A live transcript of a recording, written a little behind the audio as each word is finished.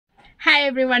Hi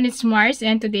everyone, it's Mars,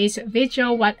 and today's video,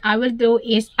 what I will do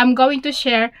is I'm going to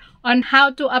share on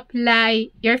how to apply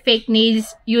your fake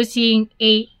nails using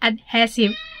a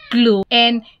adhesive glue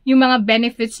and yung mga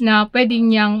benefits na pwede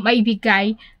niyang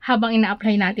maibigay habang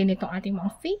ina-apply natin itong ating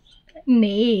mga fake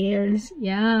nails.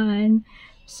 Yan.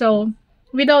 So,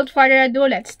 without further ado,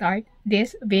 let's start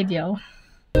this video.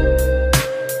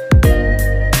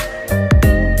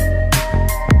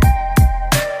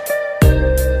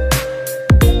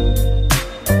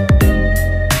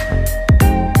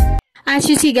 As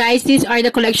you see guys, these are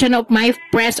the collection of my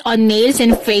press-on nails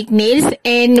and fake nails.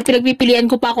 And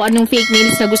pinagpipilian ko pa kung anong fake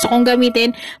nails na gusto kong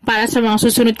gamitin para sa mga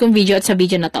susunod kong video at sa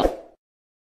video na to.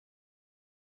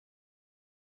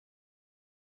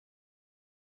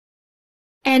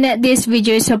 And this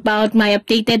video is about my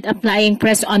updated applying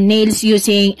press-on nails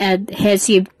using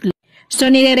adhesive glue.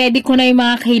 So nire-ready ko na yung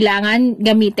mga kailangan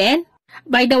gamitin.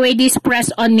 By the way, these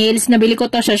press-on nails, nabili ko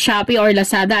to sa Shopee or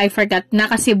Lazada. I forgot na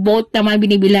kasi both naman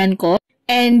binibilan ko.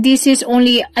 And this is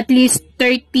only at least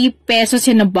 30 pesos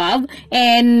and above.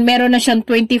 And meron na siyang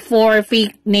 24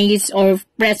 fake nails or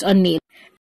press-on nails.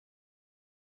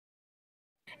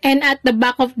 And at the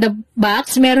back of the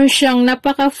box, meron siyang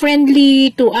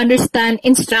napaka-friendly to understand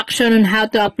instruction on how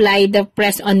to apply the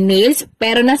press-on nails.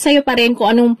 Pero nasa iyo pa rin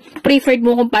kung anong preferred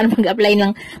mo kung paano mag-apply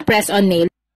ng press-on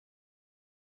nails.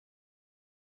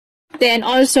 Then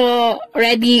also,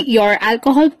 ready your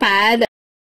alcohol pad.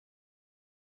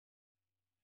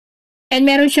 And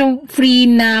meron siyang free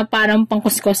na parang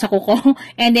pangkuskos sa kuko.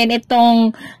 And then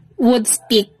itong wood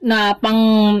stick na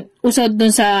pang usod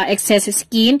dun sa excess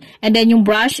skin. And then yung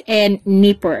brush and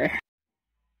nipper.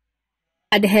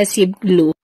 Adhesive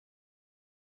glue.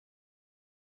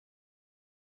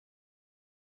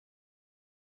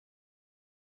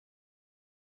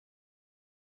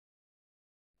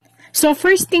 So,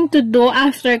 first thing to do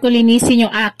after ko linisin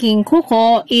yung aking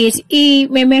kuko is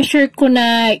i-measure ko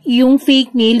na yung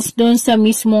fake nails doon sa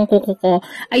mismong kuko ko.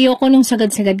 Ayoko nung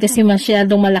sagad-sagad kasi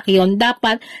masyadong malaki yun.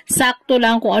 Dapat sakto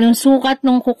lang kung anong sukat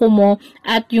ng kuko mo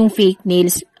at yung fake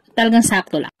nails. Talagang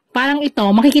sakto lang. Parang ito,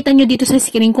 makikita nyo dito sa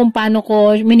screen kung paano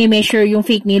ko mini-measure yung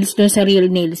fake nails doon sa real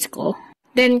nails ko.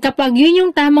 Then, kapag yun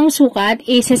yung tamang sukat,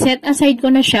 set aside ko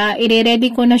na siya,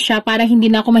 i-ready ko na siya para hindi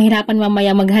na ako mahirapan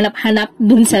mamaya maghanap-hanap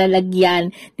dun sa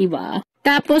lalagyan, diba?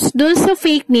 Tapos, dun sa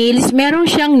fake nails, meron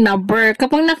siyang number.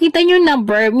 Kapag nakita nyo yung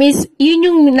number, yun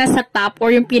yung nasa top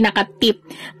or yung pinaka-tip.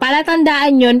 Para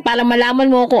tandaan yun, para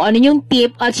malaman mo kung ano yung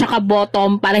tip at saka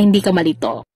bottom para hindi ka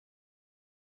malito.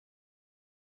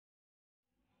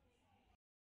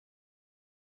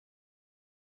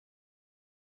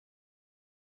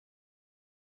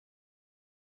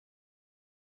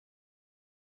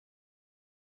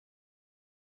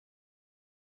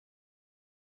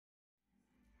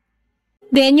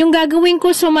 Then, yung gagawin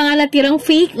ko sa mga natirang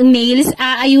fake nails,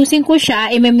 aayusin ko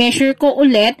siya, i-measure ko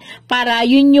ulit para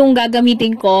yun yung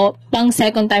gagamitin ko pang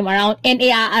second time around. And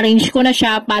i-arrange ko na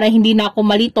siya para hindi na ako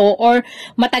malito or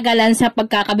matagalan sa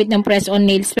pagkakabit ng press-on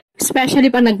nails. Especially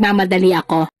pag nagmamadali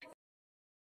ako.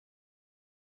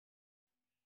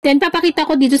 Then, papakita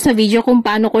ko dito sa video kung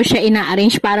paano ko siya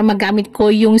ina-arrange para magamit ko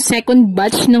yung second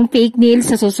batch ng fake nails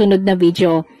sa susunod na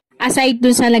video. Aside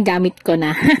dun sa nagamit ko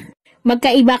na.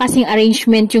 Magkaiba kasing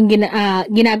arrangement yung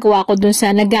ginagawa ko dun sa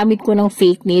nagamit ko ng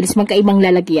fake nails, magkaibang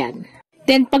lalagyan.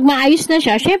 Then, pag maayos na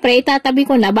siya, syempre, itatabi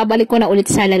ko na, babalik ko na ulit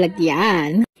sa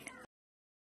lalagyan.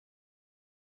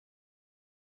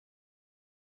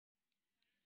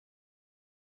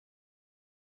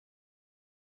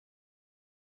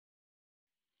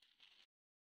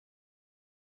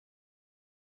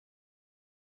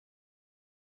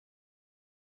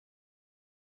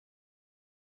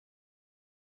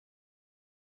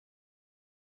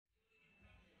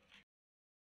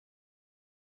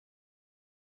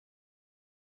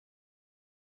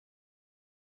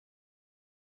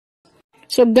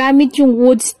 So, gamit yung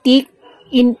wood stick,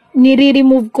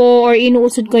 nire-remove ko or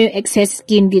inuusod ko yung excess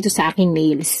skin dito sa aking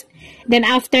nails. Then,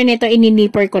 after nito,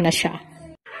 ininipper ko na siya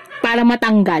para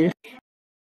matanggal.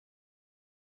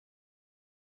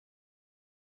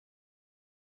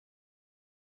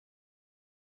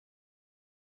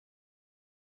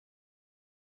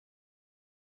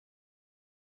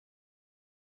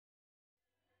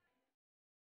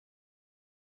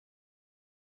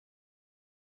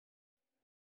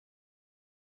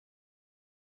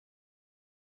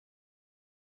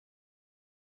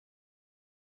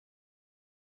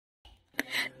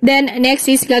 Then, next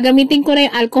is, gagamitin ko na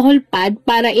yung alcohol pad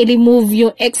para i-remove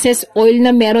yung excess oil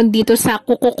na meron dito sa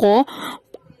kuko ko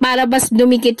para bas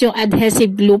dumikit yung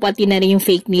adhesive glue pati na rin yung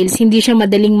fake nails. Hindi siya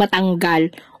madaling matanggal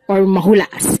or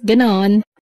mahulas. Ganon.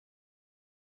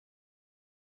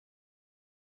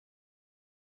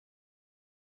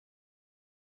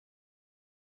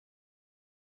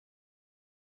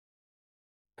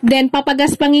 Then,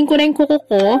 papagaspangin ko na yung kuko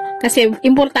ko kasi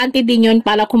importante din yun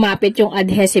para kumapit yung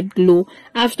adhesive glue.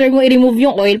 After mo i-remove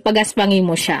yung oil, pagaspangin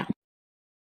mo siya.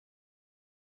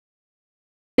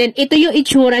 Then, ito yung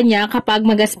itsura niya kapag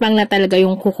magaspang na talaga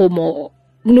yung kuko mo.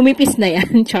 Numipis na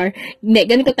yan, char. Hindi,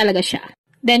 ganito talaga siya.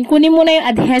 Then, kunin mo na yung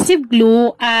adhesive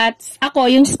glue at ako,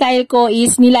 yung style ko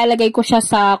is nilalagay ko siya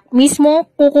sa mismo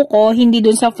kuko ko, hindi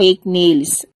dun sa fake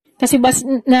nails. Kasi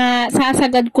na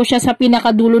sasagad ko siya sa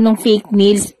pinakadulo ng fake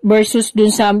nails versus dun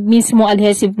sa mismo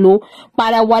adhesive glue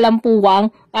para walang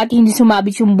puwang at hindi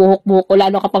sumabit yung buhok-buhok ko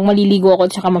lalo kapag maliligo ako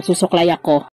at saka magsusuklay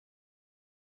ako.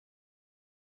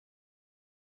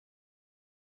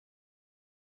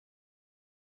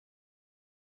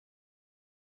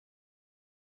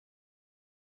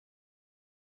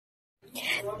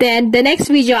 Then, the next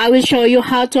video, I will show you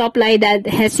how to apply the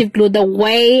adhesive glue the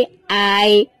way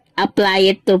I apply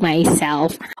it to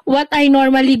myself. What I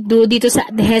normally do dito sa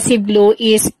adhesive glue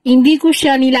is, hindi ko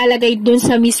siya nilalagay dun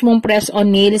sa mismong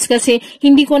press-on nails kasi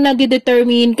hindi ko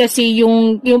na-determine kasi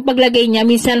yung paglagay niya,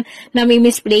 minsan na may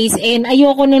misplace and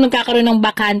ayoko nung nagkakaroon ng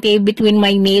bakante between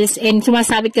my nails and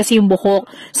sumasabit kasi yung buhok.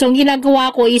 So, ang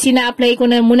ginagawa ko is, ina-apply ko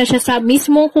na muna siya sa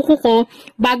mismong kuko ko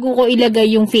bago ko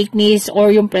ilagay yung fake nails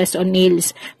or yung press-on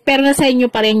nails. Pero nasa inyo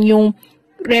pa rin yung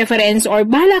reference or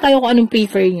bahala kayo kung anong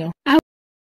prefer nyo.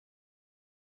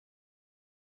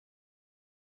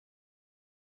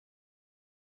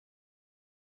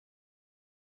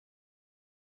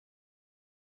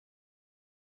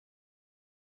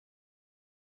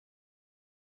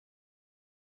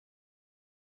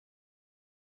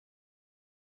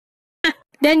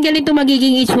 Then, ganito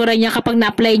magiging itsura niya kapag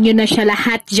na-apply nyo na siya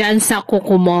lahat dyan sa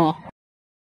kuko mo.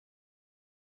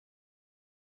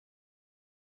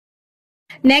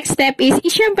 Next step is,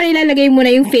 syempre ilalagay mo na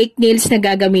yung fake nails na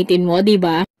gagamitin mo, di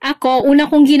ba? Ako, una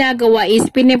kong ginagawa is,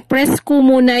 pinipress ko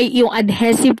muna yung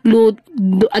adhesive glue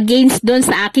against doon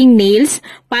sa aking nails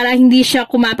para hindi siya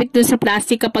kumapit doon sa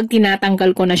plastic kapag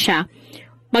tinatanggal ko na siya.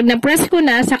 Pag na-press ko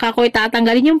na, saka ko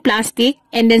itatanggalin yung plastic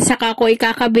and then saka ko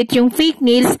ikakabit yung fake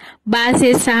nails base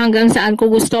sa hanggang saan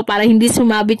ko gusto para hindi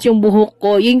sumabit yung buhok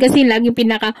ko. Yun kasi laging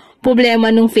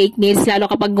pinaka-problema ng fake nails lalo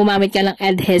kapag gumamit ka ng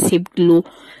adhesive glue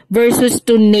versus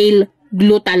to nail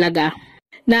glue talaga.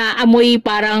 Na amoy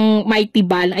parang may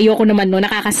tibal. Ayoko naman no,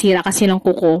 nakakasira kasi ng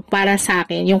kuko para sa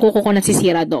akin. Yung kuko ko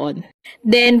nasisira doon.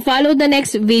 Then, follow the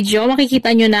next video.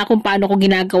 Makikita nyo na kung paano ko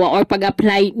ginagawa or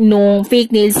pag-apply nung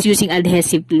fake nails using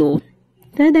adhesive glue.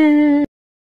 Tada!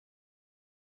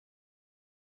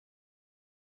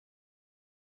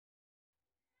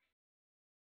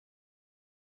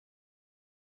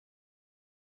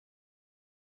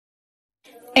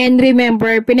 And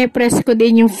remember, pinipress ko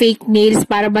din yung fake nails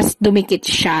para mas dumikit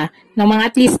siya ng mga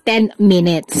at least 10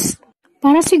 minutes.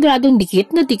 Para siguradong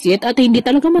dikit na dikit at hindi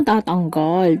talaga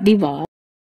matatanggal, di ba?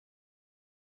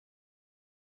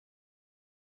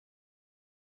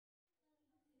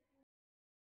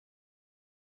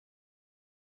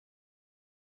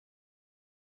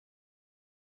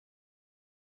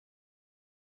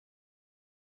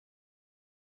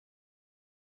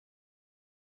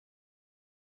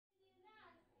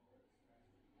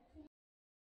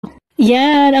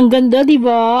 Yan, ang ganda, di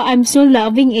ba? I'm so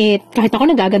loving it. Kahit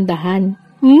ako nagagandahan.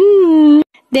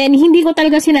 Then, hindi ko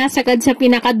talaga sinasagad sa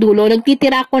pinakadulo.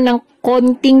 Nagtitira ko ng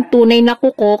konting tunay na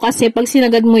kuko kasi pag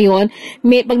sinagad mo yon,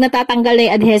 pag natatanggal na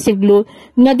yung adhesive glue,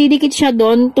 nadidikit siya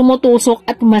doon, tumutusok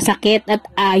at masakit at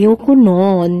ayaw ko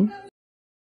nun.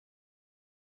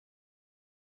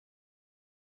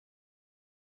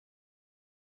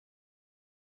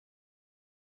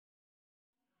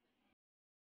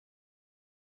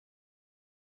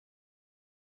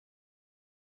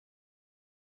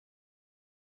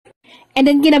 And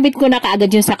then, kinabit ko na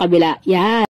kaagad yun sa kabila.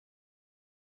 Yan.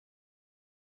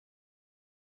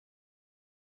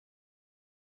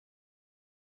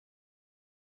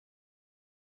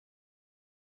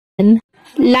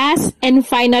 Last and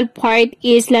final part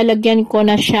is lalagyan ko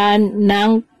na siya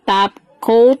ng top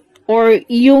coat or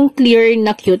yung clear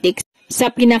na cutics sa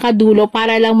pinakadulo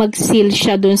para lang mag-seal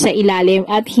siya dun sa ilalim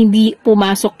at hindi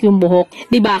pumasok yung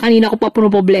buhok. Diba? Kanina ko pa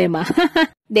problema.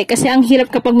 De, kasi ang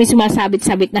hirap kapag may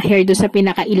sumasabit-sabit na hair dun sa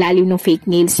pinakailalim ng fake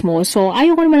nails mo. So,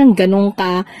 ayaw ko naman ng ganun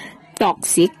ka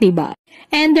toxic, diba?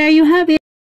 And there you have it.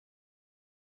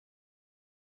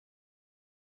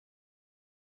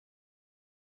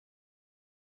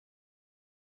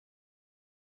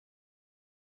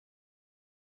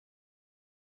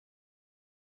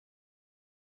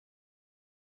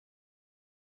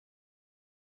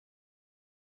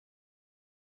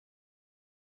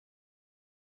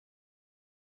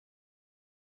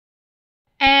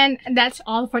 And that's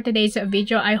all for today's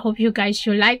video. I hope you guys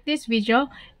you like this video.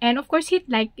 And of course, hit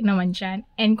like naman dyan.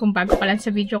 And kung bago pa lang sa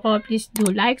video ko, please do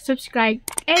like, subscribe,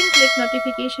 and click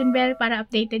notification bell para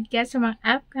updated ka sa mga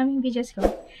upcoming videos ko.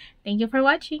 Thank you for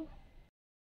watching.